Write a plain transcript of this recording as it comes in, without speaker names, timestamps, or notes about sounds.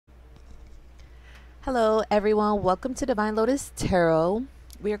Hello, everyone. Welcome to Divine Lotus Tarot.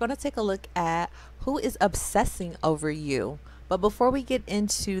 We are going to take a look at who is obsessing over you. But before we get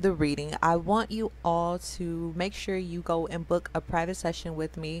into the reading, I want you all to make sure you go and book a private session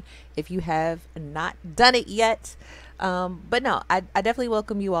with me if you have not done it yet. But no, I definitely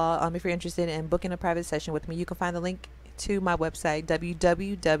welcome you all. If you're interested in booking a private session with me, you can find the link to my website,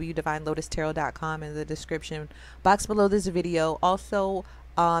 www.divinelotustarot.com, in the description box below this video. Also,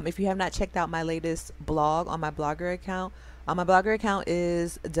 if you have not checked out my latest blog on my blogger account, my blogger account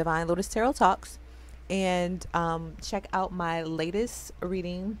is Divine Lotus Tarot Talks, and check out my latest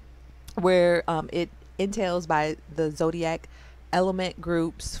reading where it entails by the zodiac element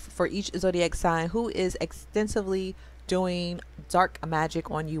groups for each zodiac sign who is extensively doing dark magic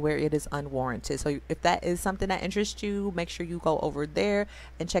on you where it is unwarranted. So if that is something that interests you, make sure you go over there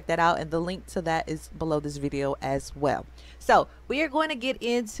and check that out, and the link to that is below this video as well. So we are going to get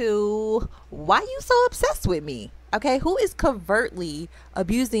into why you so obsessed with me. Okay, who is covertly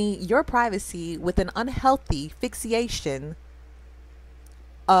abusing your privacy with an unhealthy fixation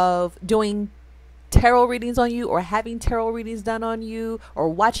of doing tarot readings on you, or having tarot readings done on you, or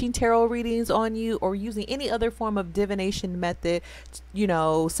watching tarot readings on you, or using any other form of divination method,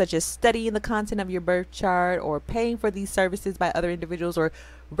 such as studying the content of your birth chart, or paying for these services by other individuals, or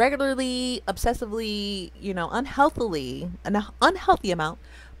regularly, obsessively, unhealthily, an unhealthy amount,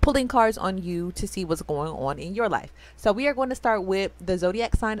 pulling cards on you to see what's going on in your life. So we are going to start with the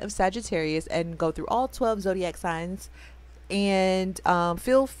zodiac sign of Sagittarius and go through all 12 zodiac signs, and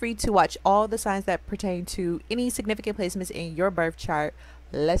feel free to watch all the signs that pertain to any significant placements in your birth chart.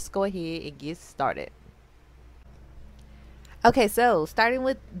 Let's go ahead and get started. Okay, so starting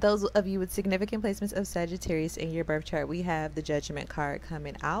with those of you with significant placements of Sagittarius in your birth chart, we have the Judgment card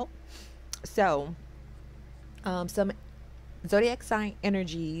coming out. So some zodiac sign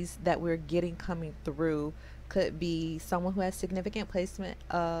energies that we're getting coming through could be someone who has significant placement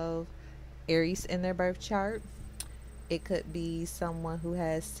of Aries in their birth chart. It could be someone who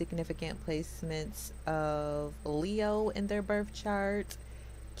has significant placements of Leo in their birth chart,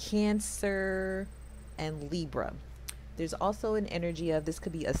 Cancer, and Libra. There's also an energy of, this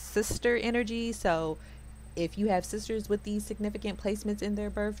could be a sister energy. So if you have sisters with these significant placements in their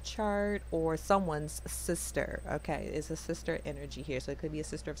birth chart, or someone's sister, okay, it's a sister energy here. So it could be a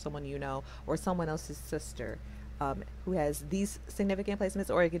sister of someone you know, or someone else's sister who has these significant placements,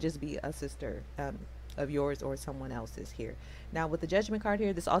 or it could just be a sister of yours or someone else's here. Now with the Judgment card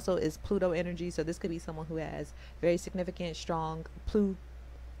here, this also is Pluto energy. So this could be someone who has very significant, strong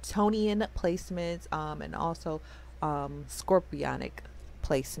Plutonian placements, and also Scorpionic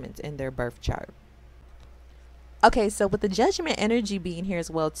placements in their birth chart. Okay, so with the Judgment energy being here as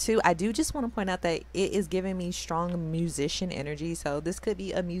well too, I do just want to point out that it is giving me strong musician energy. So this could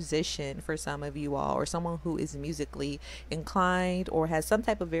be a musician for some of you all, or someone who is musically inclined, or has some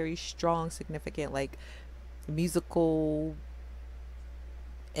type of very strong, significant, like, musical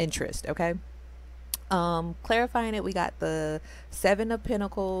interest. Okay. Clarifying it, we got the Seven of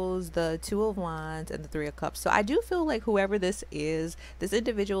Pentacles, the Two of Wands, and the Three of Cups. So I do feel like whoever this is, this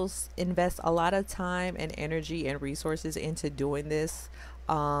individual invests a lot of time and energy and resources into doing this,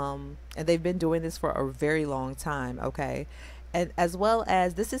 and they've been doing this for a very long time. Okay. And as well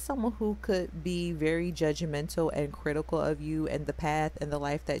as, this is someone who could be very judgmental and critical of you and the path and the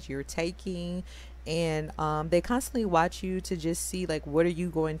life that you're taking. And they constantly watch you to just see, like, what are you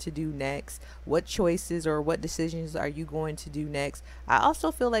going to do next? What choices or what decisions are you going to do next? I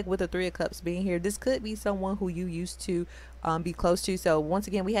also feel like with the Three of Cups being here, this could be someone who you used to be close to. So once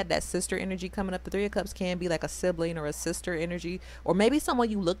again, we had that sister energy coming up. The Three of Cups can be like a sibling or a sister energy, or maybe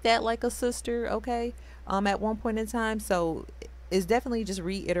someone you looked at like a sister, okay, at one point in time. So is definitely just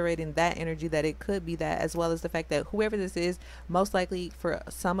reiterating that energy, that it could be that, as well as the fact that whoever this is, most likely for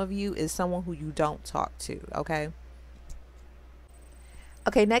some of you, is someone who you don't talk to. Okay.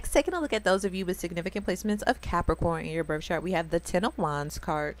 Okay, next, taking a look at those of you with significant placements of Capricorn in your birth chart, we have the Ten of Wands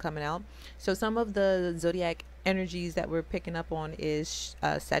card coming out. So some of the zodiac energies that we're picking up on is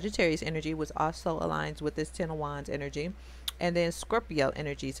Sagittarius energy, which also aligns with this Ten of Wands energy, and then Scorpio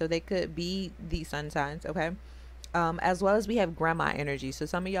energy. So they could be the sun signs. Okay. As well as we have grandma energy. So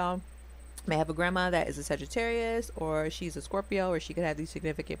some of y'all may have a grandma that is a Sagittarius, or she's a Scorpio, or she could have these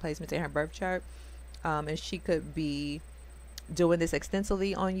significant placements in her birth chart, and she could be doing this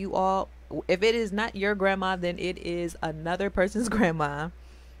extensively on you all. If it is not your grandma, then it is another person's grandma.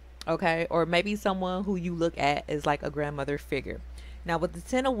 Okay. Or maybe someone who you look at as like a grandmother figure. Now with the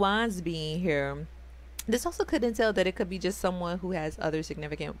Ten of Wands being here, this also could entail that it could be just someone who has other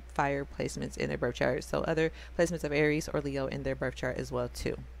significant fire placements in their birth chart. So other placements of Aries or Leo in their birth chart as well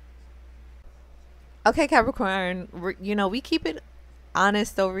too. Okay, Capricorn, you know, we keep it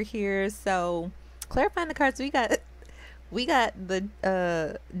honest over here. So, clarifying the cards, we got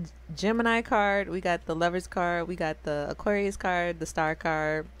the Gemini card, we got the Lovers card, we got the Aquarius card, the Star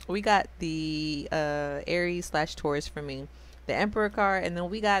card, we got the Aries slash Taurus for me, the Emperor card, and then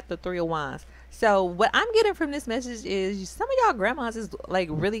we got the Three of Wands. So what I'm getting from this message is some of y'all grandmas is like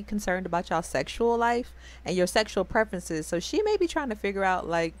really concerned about y'all sexual life and your sexual preferences. So she may be trying to figure out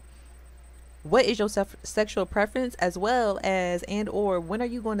like what is your sexual preference, as well as and or when are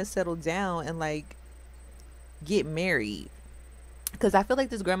you going to settle down and like get married. Because I feel like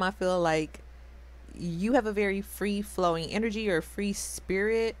this grandma feel like you have a very free flowing energy or free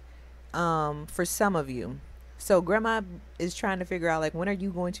spirit, for some of you. So grandma is trying to figure out like when are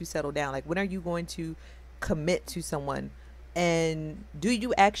you going to settle down, like when are you going to commit to someone, and do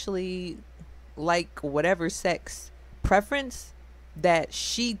you actually like whatever sex preference that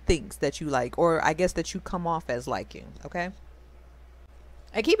she thinks that you like, or I guess that you come off as liking. Okay,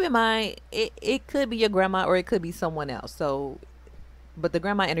 and keep in mind it could be your grandma or it could be someone else. So but the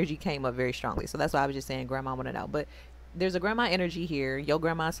grandma energy came up very strongly, so that's why I was just saying grandma want to know. But there's a grandma energy here. Your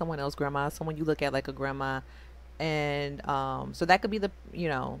grandma, someone else grandma, someone you look at like a grandma. And so that could be the, you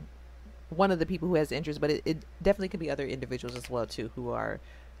know, one of the people who has interest, but it definitely could be other individuals as well too who are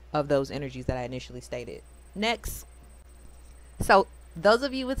of those energies that I initially stated. Next, so those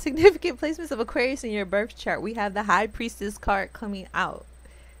of you with significant placements of Aquarius in your birth chart, we have the High Priestess card coming out.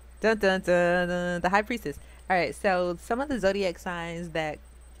 Dun dun dun, dun, the High Priestess. All right, so some of the zodiac signs that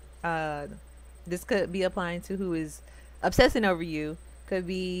uh, this could be applying to, who is obsessing over you, could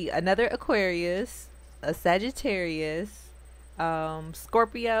be another Aquarius, a Sagittarius,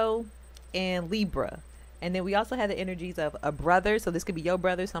 Scorpio, and Libra. And then we also have the energies of a brother. So this could be your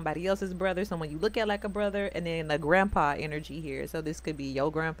brother, somebody else's brother, someone you look at like a brother, and then a grandpa energy here. So this could be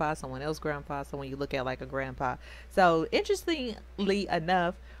your grandpa, someone else's grandpa, someone you look at like a grandpa. So interestingly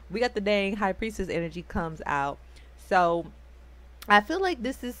enough, we got the dang High Priestess energy comes out. So I feel like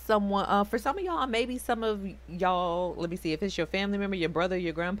this is someone, for some of y'all, maybe some of y'all, let me see, if it's your family member, your brother,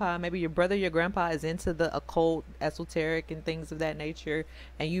 your grandpa, maybe your brother, your grandpa is into the occult, esoteric, and things of that nature,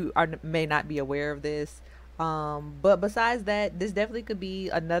 and you may not be aware of this. But besides that, this definitely could be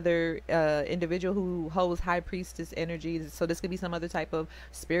another individual who holds High Priestess energy. So this could be some other type of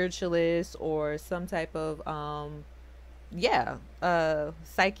spiritualist or some type of, yeah,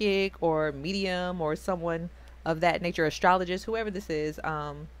 psychic or medium or someone of that nature, astrologist, whoever this is,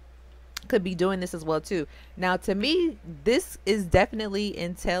 could be doing this as well too. Now to me, this is definitely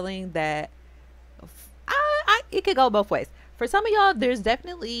entailing that it could go both ways. For some of y'all, there's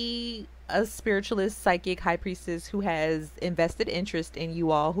definitely a spiritualist, psychic, high priestess who has invested interest in you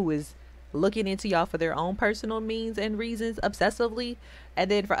all, who is looking into y'all for their own personal means and reasons obsessively.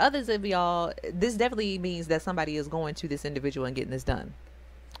 And then for others of y'all, this definitely means that somebody is going to this individual and getting this done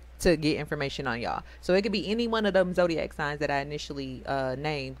to get information on y'all. So it could be any one of them zodiac signs that I initially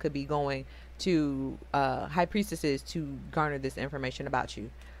named, could be going to high priestesses to garner this information about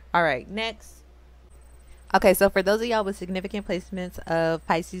you. All right, next. Okay, so for those of y'all with significant placements of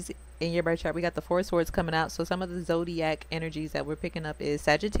Pisces in your birth chart, we got the Four of Swords coming out. So some of the zodiac energies that we're picking up is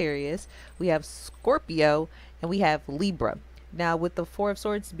Sagittarius, we have Scorpio, and we have Libra. Now with the Four of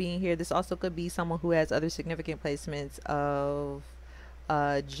Swords being here, this also could be someone who has other significant placements of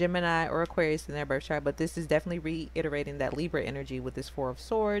Gemini or Aquarius in their birth chart, but this is definitely reiterating that Libra energy with this Four of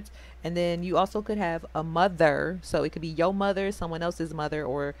Swords. And then you also could have a mother, so it could be your mother, someone else's mother,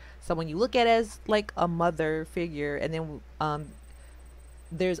 or someone you look at as like a mother figure. And then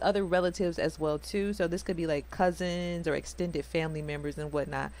there's other relatives as well too, so this could be like cousins or extended family members and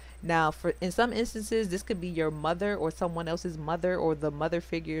whatnot. Now for in some instances, this could be your mother or someone else's mother, or the mother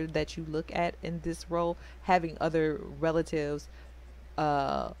figure that you look at in this role having other relatives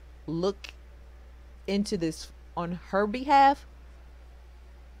look into this on her behalf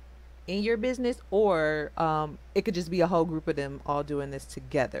in your business, or it could just be a whole group of them all doing this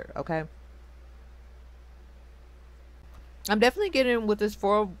together. Okay, I'm definitely getting with this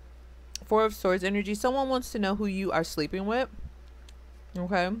four of Swords energy. Someone wants to know who you are sleeping with.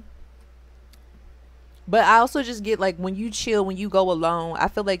 Okay, but I also just get like when you chill, when you go alone, I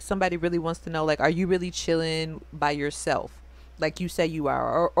feel like somebody really wants to know, like, are you really chilling by yourself like you say you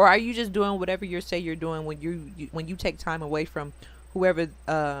are, or are you just doing whatever you say you're doing when when you take time away from whoever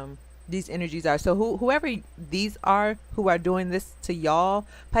these energies are. So whoever these are who are doing this to y'all,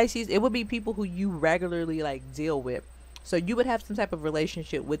 Pisces, it would be people who you regularly like deal with. So you would have some type of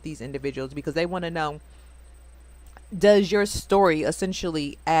relationship with these individuals because they want to know, does your story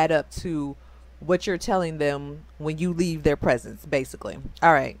essentially add up to what you're telling them when you leave their presence, basically.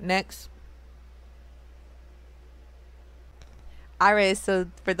 All right, next. All right, so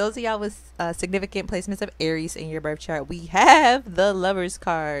for those of y'all with significant placements of Aries in your birth chart, we have the Lovers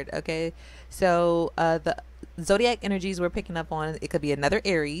card. Okay, so the zodiac energies we're picking up on, it could be another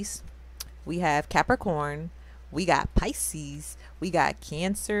Aries. We have Capricorn. We got Pisces. We got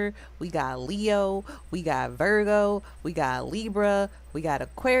Cancer. We got Leo. We got Virgo. We got Libra. We got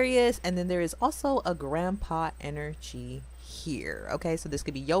Aquarius. And then there is also a grandpa energy here. Okay, so this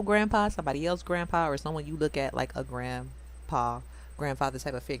could be your grandpa, somebody else's grandpa, or someone you look at like a grandpa, grandfather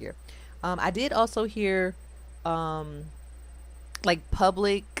type of figure. I did also hear like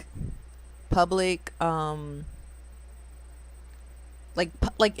public like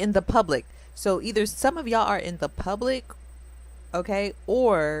in the public. So either some of y'all are in the public, okay,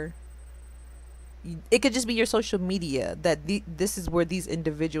 or it could just be your social media that this is where these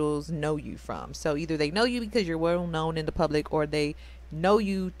individuals know you from. So either they know you because you're well known in the public, or they know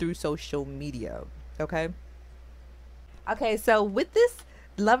you through social media. Okay. Okay, so with this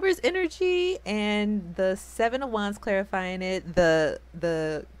Lovers energy and the Seven of Wands clarifying it,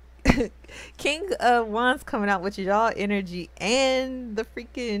 the King of Wands coming out with y'all energy, and the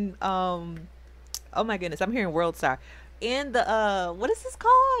freaking oh my goodness, I'm hearing World Star, and the what is this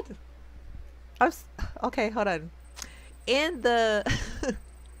called? Okay, hold on. And the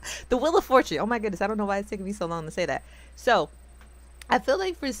the Wheel of Fortune. Oh my goodness, I don't know why it's taking me so long to say that. So I feel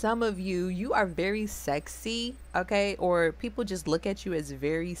like for some of you, you are very sexy, okay? Or people just look at you as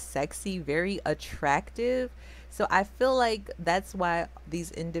very sexy, very attractive. So I feel like that's why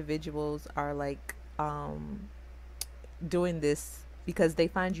these individuals are like doing this, because they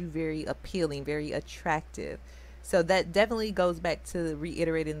find you very appealing, very attractive. So that definitely goes back to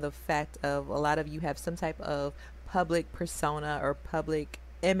reiterating the fact of a lot of you have some type of public persona or public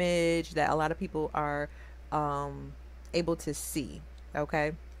image that a lot of people are able to see.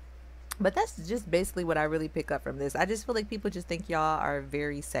 Okay. But that's just basically what I really pick up from this. I just feel like people just think y'all are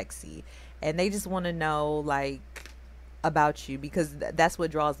very sexy, and they just want to know like about you, because that's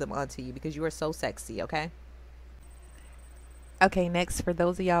what draws them onto you, because you are so sexy. Okay. Okay, next, for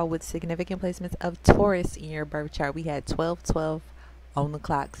those of y'all with significant placements of Taurus in your birth chart, we had 1212 on the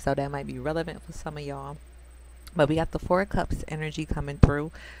clock, so that might be relevant for some of y'all. But we got the Four of Cups energy coming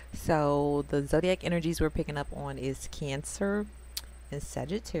through. So the zodiac energies we're picking up on is Cancer and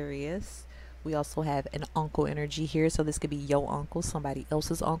Sagittarius. We also have an uncle energy here, so this could be your uncle, somebody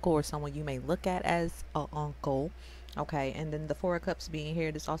else's uncle, or someone you may look at as an uncle. Okay, and then the Four of Cups being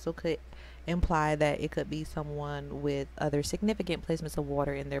here, this also could imply that it could be someone with other significant placements of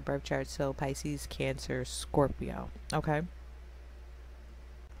water in their birth chart. So Pisces, Cancer, Scorpio. Okay.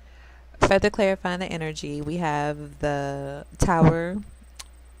 Further clarifying the energy, we have the Tower,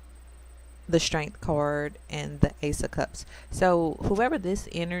 the Strength card, and the Ace of Cups. So whoever this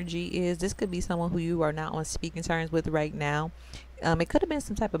energy is, this could be someone who you are not on speaking terms with right now. It could have been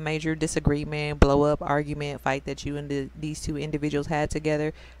some type of major disagreement, blow up, argument, fight that you and these two individuals had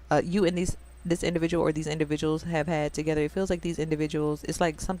together. You and this individual or these individuals have had together. It feels like these individuals, it's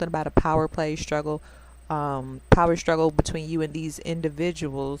like something about a power play struggle, power struggle between you and these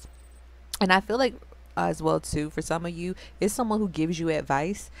individuals. And I feel like as well too, for some of you, it's someone who gives you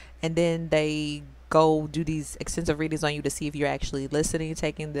advice, and then they go do these extensive readings on you to see if you're actually listening,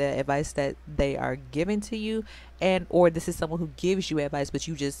 taking the advice that they are giving to you, and or this is someone who gives you advice but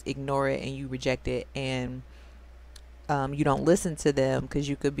you just ignore it and you reject it, and you don't listen to them because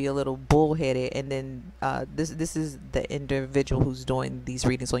you could be a little bullheaded. And then this is the individual who's doing these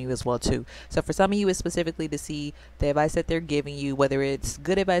readings on you as well too. So for some of you, it's specifically to see the advice that they're giving you, whether it's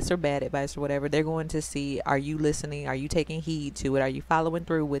good advice or bad advice or whatever. They're going to see, are you listening? Are you taking heed to it? Are you following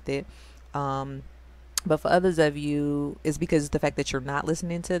through with it? But for others of you, it's because the fact that you're not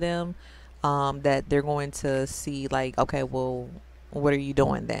listening to them, that they're going to see like, okay, well, what are you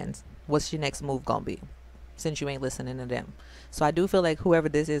doing then? What's your next move gonna be, since you ain't listening to them? So I do feel like whoever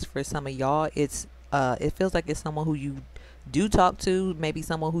this is for some of y'all, it's it feels like it's someone who you do talk to, maybe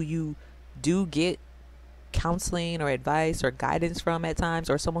someone who you do get counseling or advice or guidance from at times,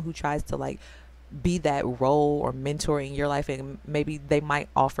 or someone who tries to like be that role or mentor in your life, and maybe they might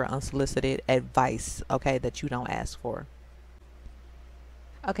offer unsolicited advice, okay, that you don't ask for.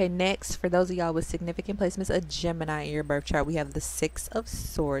 Okay, next, for those of y'all with significant placements of Gemini in your birth chart, we have the Six of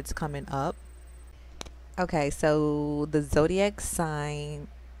Swords coming up. Okay, so the zodiac sign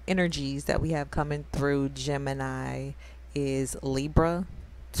energies that we have coming through Gemini is Libra,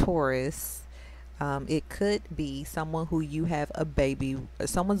 Taurus. It could be someone who you have a baby,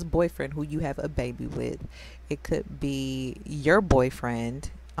 someone's boyfriend who you have a baby with. It could be your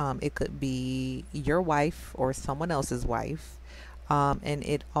boyfriend. It could be your wife or someone else's wife. And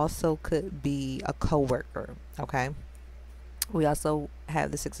it also could be a coworker. Okay. We also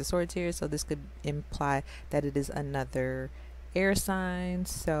have the Six of Swords here, so this could imply that it is another air sign.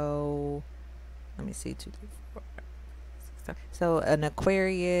 So let me see, 2, 3, 4. So an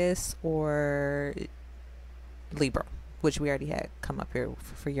Aquarius or Libra, which we already had come up here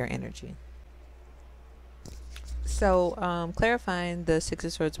for your energy. So clarifying the Six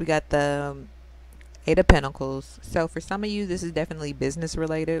of Swords, we got the Eight of Pentacles. So for some of you, this is definitely business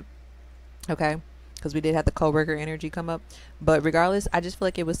related, okay? Because we did have the coworker energy come up. But regardless, I just feel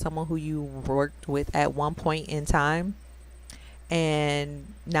like it was someone who you worked with at one point in time,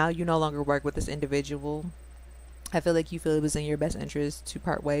 and now you no longer work with this individual. I feel like you feel it was in your best interest to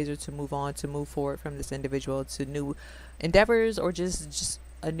part ways or to move on, to move forward from this individual to new endeavors, or just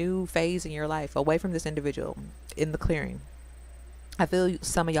a new phase in your life away from this individual in the clearing. I feel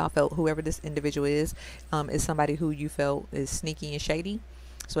some of y'all felt whoever this individual is somebody who you felt is sneaky and shady.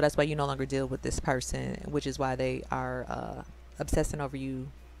 So that's why you no longer deal with this person, which is why they are obsessing over you,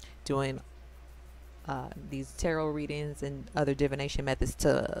 doing these tarot readings and other divination methods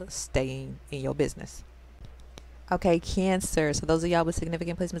to stay in your business. Okay, Cancer. So those of y'all with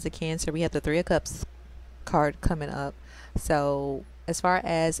significant placements of Cancer, we have the Three of Cups card coming up. So as far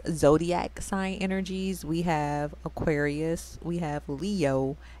as zodiac sign energies, we have Aquarius, we have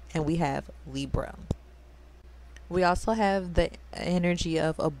Leo, and we have Libra. We also have the energy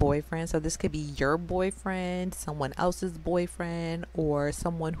of a boyfriend. So this could be your boyfriend, someone else's boyfriend, or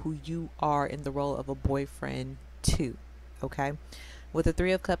someone who you are in the role of a boyfriend to. Okay. With the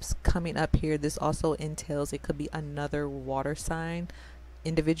Three of Cups coming up here, this also entails it could be another water sign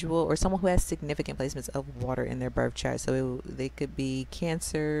individual or someone who has significant placements of water in their birth chart. So they could be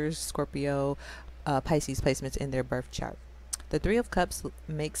Cancer, Scorpio, Pisces placements in their birth chart. The Three of Cups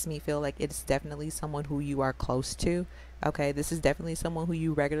makes me feel like it's definitely someone who you are close to. Okay, this is definitely someone who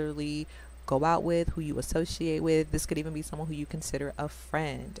you regularly go out with, who you associate with. This could even be someone who you consider a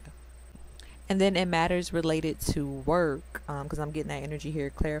friend. And then in matters related to work, because I'm getting that energy here,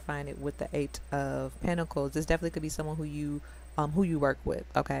 clarifying it with the Eight of Pentacles. This definitely could be someone who you work with,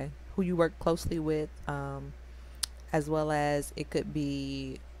 okay? Who you work closely with, as well as it could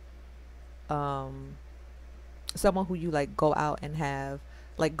be someone who you like go out and have,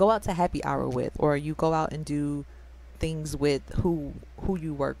 like go out to happy hour with, or you go out and do things with who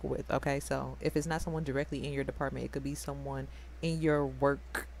you work with, okay? So if it's not someone directly in your department, it could be someone in your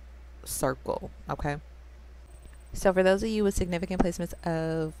work circle, okay? So for those of you with significant placements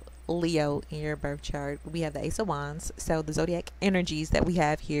of Leo in your birth chart, we have the Ace of Wands. So the zodiac energies that we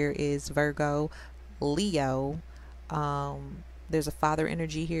have here is Virgo, Leo. There's a father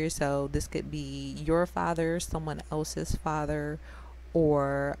energy here, so this could be your father, someone else's father,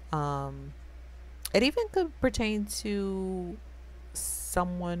 or it even could pertain to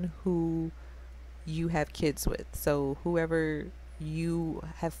someone who you have kids with. So whoever you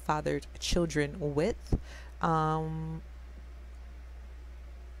have fathered children with,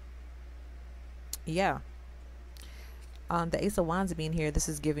 yeah. The Ace of Wands being here, this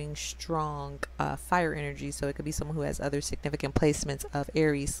is giving strong fire energy. So it could be someone who has other significant placements of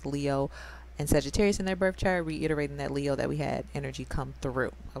Aries, Leo, and Sagittarius in their birth chart, reiterating that Leo that we had energy come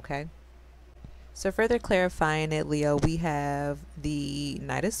through, okay? So further clarifying it, Leo, we have the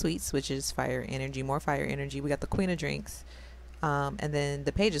Knight of Sweets, which is fire energy, more fire energy. We got the Queen of Drinks, and then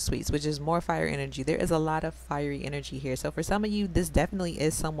the Page of Sweets, which is more fire energy. There is a lot of fiery energy here. So for some of you, this definitely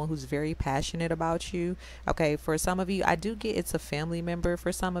is someone who's very passionate about you. Okay, for some of you, I do get it's a family member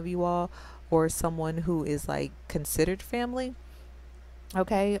for some of you all, or someone who is like considered family.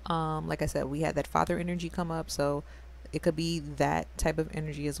 Okay, like I said, we had that father energy come up, so it could be that type of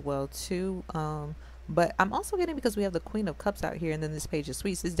energy as well too. But I'm also getting, because we have the Queen of Cups out here and then this Page of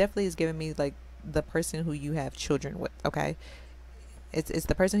Sweets, this definitely is giving me like the person who you have children with. Okay, it's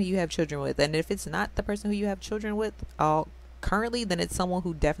the person who you have children with, and if it's not the person who you have children with currently, then it's someone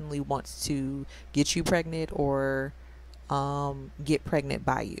who definitely wants to get you pregnant or get pregnant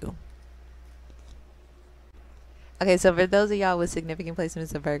by you. Okay, so for those of y'all with significant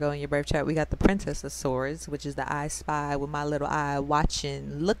placements of Virgo in your birth chart, we got the Princess of Swords, which is the I Spy with my little eye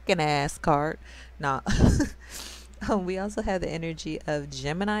watching, looking ass card. Nah. We also have the energy of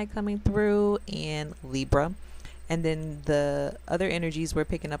Gemini coming through and Libra. And then the other energies we're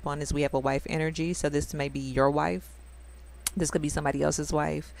picking up on is we have a wife energy. So this may be your wife. This could be somebody else's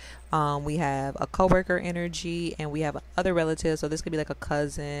wife. We have a coworker energy, and we have other relatives. So this could be like a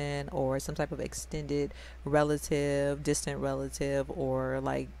cousin or some type of extended relative, distant relative, or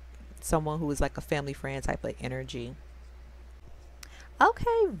like someone who is like a family friend type of energy.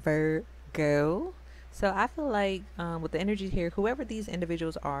 Okay, Virgo. So I feel like with the energy here, whoever these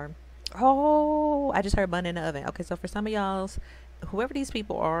individuals are, Oh, I just heard bun in the oven. Okay, so for some of y'all's, whoever these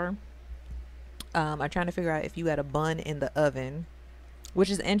people are trying to figure out if you had a bun in the oven, which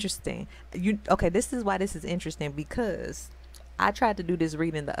is interesting. You okay? This is why this is interesting, because I tried to do this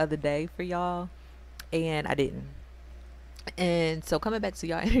reading the other day for y'all, and I didn't. And so coming back to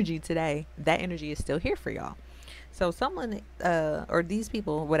y'all energy today, that energy is still here for y'all. So someone or these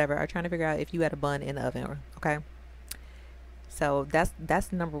people, whatever, are trying to figure out if you had a bun in the oven. Okay, so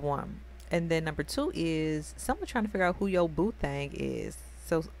that's number one. And then number two is someone trying to figure out who your boo thing is.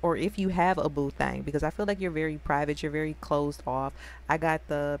 So, or if you have a boo thing, because I feel like you're very private, you're very closed off. I got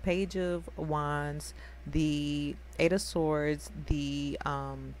the Page of Wands, the Eight of Swords, the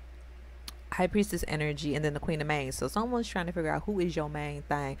High Priestess energy, and then the Queen of Main. So someone's trying to figure out who is your main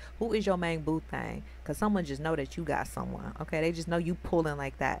thing, who is your main boo thing, because someone just know that you got someone. Okay, they just know you pulling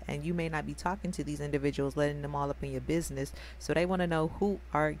like that, and you may not be talking to these individuals, letting them all up in your business. So they want to know who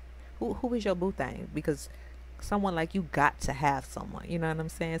is your boo thing, because someone like you got to have someone. You know what I'm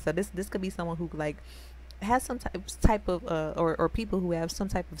saying? So this could be someone who like has some type of or people who have some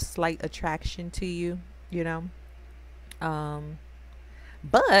type of slight attraction to you. You know,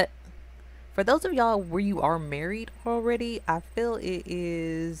 but for those of y'all where you are married already, I feel it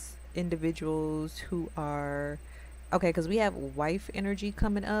is individuals who are okay, because we have wife energy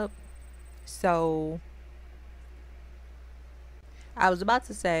coming up. So I was about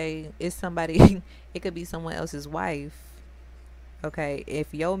to say it's somebody it could be someone else's wife. Okay,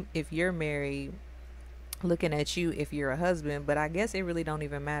 if you're married, looking at you if you're a husband, but I guess it really don't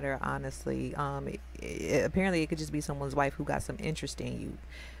even matter, honestly. Apparently it could just be someone's wife who got some interest in you.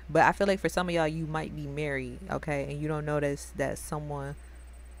 But I feel like for some of y'all, you might be married, okay, and you don't notice that someone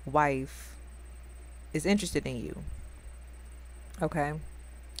wife is interested in you, okay,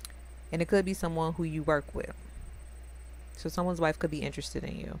 and it could be someone who you work with. So someone's wife could be interested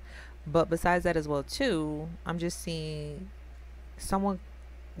in you. But besides that as well too, I'm just seeing someone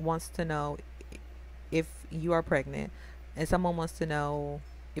wants to know if you are pregnant, and someone wants to know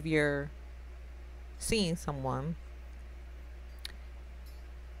if you're seeing someone,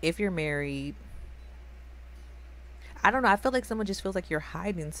 if you're married. I don't know. I feel like someone just feels like you're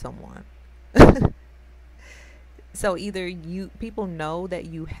hiding someone. So either you people know that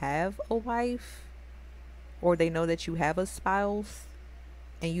you have a wife, or they know that you have a spouse,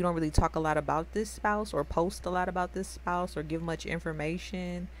 and you don't really talk a lot about this spouse or post a lot about this spouse or give much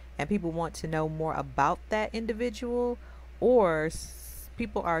information, and people want to know more about that individual, or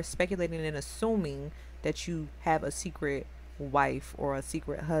people are speculating and assuming that you have a secret wife or a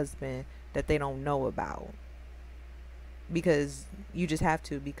secret husband that they don't know about, because you just have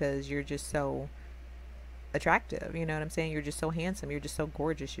to, because you're just so attractive. You know what I'm saying? You're just so handsome, you're just so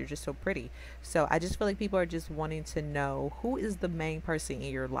gorgeous, you're just so pretty. So I just feel like people are just wanting to know who is the main person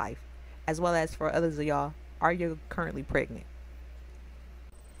in your life, as well as for others of y'all, are you currently pregnant?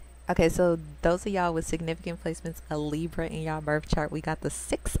 Okay, so those of y'all with significant placements a Libra in y'all birth chart, we got the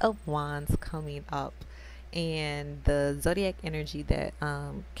Six of Wands coming up, and the zodiac energy that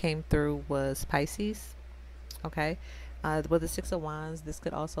came through was Pisces. Okay, with the Six of Wands, this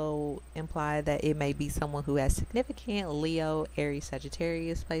could also imply that it may be someone who has significant Leo, Aries,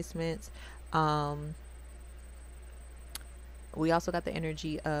 Sagittarius placements. Um, we also got the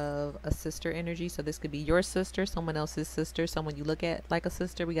energy of a sister energy. So this could be your sister, someone else's sister, someone you look at like a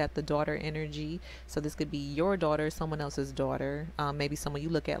sister. We got the daughter energy. So this could be your daughter, someone else's daughter, maybe someone you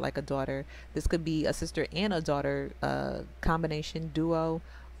look at like a daughter. This could be a sister and a daughter combination duo,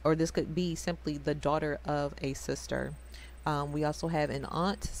 or this could be simply the daughter of a sister. We also have an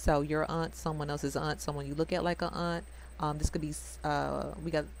aunt. So your aunt, someone else's aunt, someone you look at like an aunt. This could be,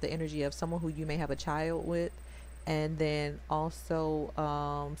 we got the energy of someone who you may have a child with, and then also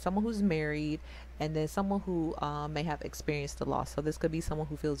someone who's married, and then someone who may have experienced the loss. So this could be someone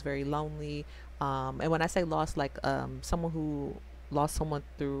who feels very lonely, and when I say loss, like someone who lost someone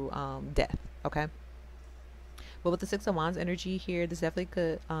through death. Okay, but with the Six of Wands energy here, this definitely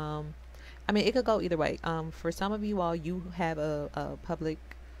could I mean, it could go either way. For some of you all, you have a public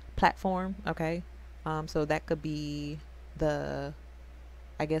platform. Okay, so that could be the,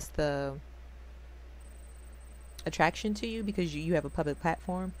 I guess, the attraction to you, because you have a public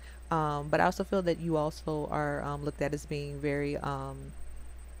platform. But I also feel that you also are looked at as being very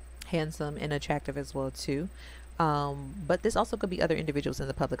handsome and attractive as well too. But this also could be other individuals in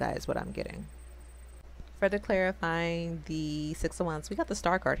the public eye is what I'm getting. further clarifying the Six of Wands, we got the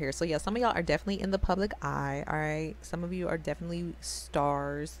Star card here. So yeah, some of y'all are definitely in the public eye. All right, some of you are definitely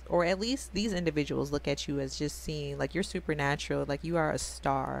stars, or at least these individuals look at you as just seeing like you're supernatural, like you are a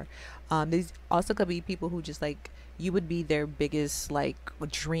star. These also could be people who just like you would be their biggest like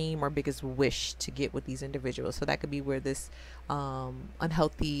dream or biggest wish to get with these individuals. So that could be where this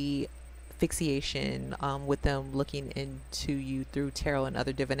unhealthy fixation with them looking into you through tarot and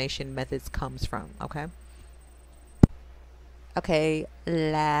other divination methods comes from. Okay. Okay,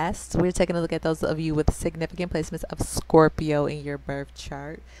 last, we're taking a look at those of you with significant placements of Scorpio in your birth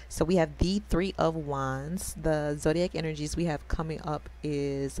chart. So we have the Three of Wands. The zodiac energies we have coming up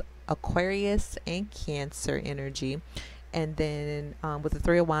is Aquarius and Cancer energy. And then with the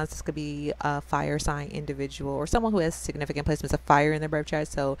Three of Wands, this could be a fire sign individual or someone who has significant placements of fire in their birth chart.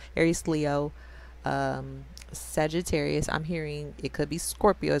 So Aries, Leo, Sagittarius. I'm hearing it could be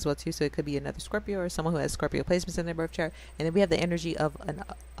Scorpio as well too, so it could be another Scorpio or someone who has Scorpio placements in their birth chart. And then we have the energy of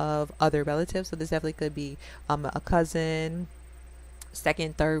other relatives, so this definitely could be a cousin,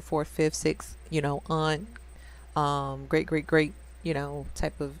 second, third, fourth, fifth, sixth, aunt, great great great,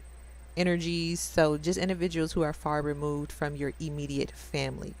 type of energies. So just individuals who are far removed from your immediate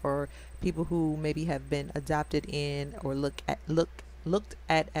family, or people who maybe have been adopted in or looked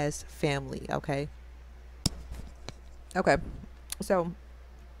at as family. Okay, so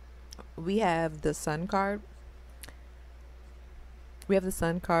we have the Sun card. We have the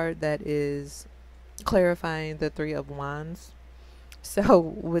Sun card that is clarifying the Three of Wands. So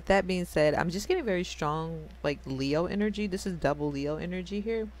with that being said, I'm just getting very strong like Leo energy. This is double Leo energy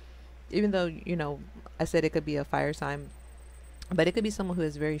here. Even though, I said it could be a fire sign, but it could be someone who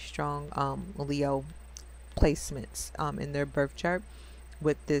has very strong Leo placements in their birth chart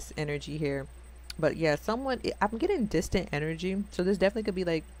with this energy here. But yeah, I'm getting distant energy. So this definitely could be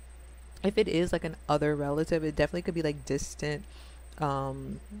like, if it is like an other relative, it definitely could be like distant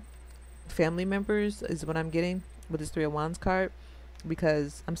family members is what I'm getting with this Three of Wands card,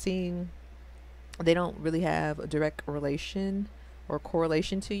 because I'm seeing they don't really have a direct relation or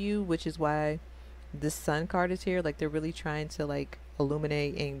correlation to you, which is why this Sun card is here. Like they're really trying to like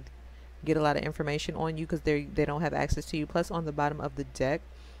illuminate and get a lot of information on you, because they don't have access to you. Plus on the bottom of the deck,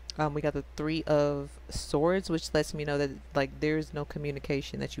 we got the Three of Swords, which lets me know that like there's no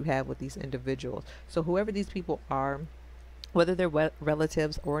communication that you have with these individuals. So whoever these people are, whether they're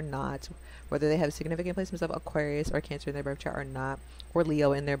relatives or not, whether they have significant placements of Aquarius or Cancer in their birth chart or not, or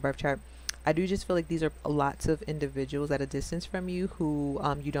Leo in their birth chart, I do just feel like these are lots of individuals at a distance from you who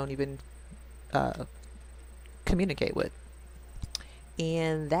you don't even communicate with.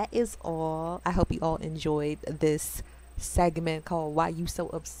 And that is all. I hope you all enjoyed this segment called Why You So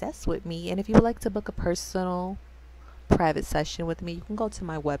Obsessed With Me. And if you would like to book a personal private session with me, you can go to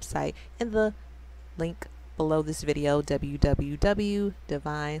my website in the link below this video,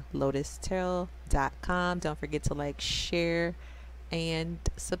 www.divinelotustarot.com. Don't forget to like, share, and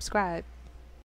subscribe.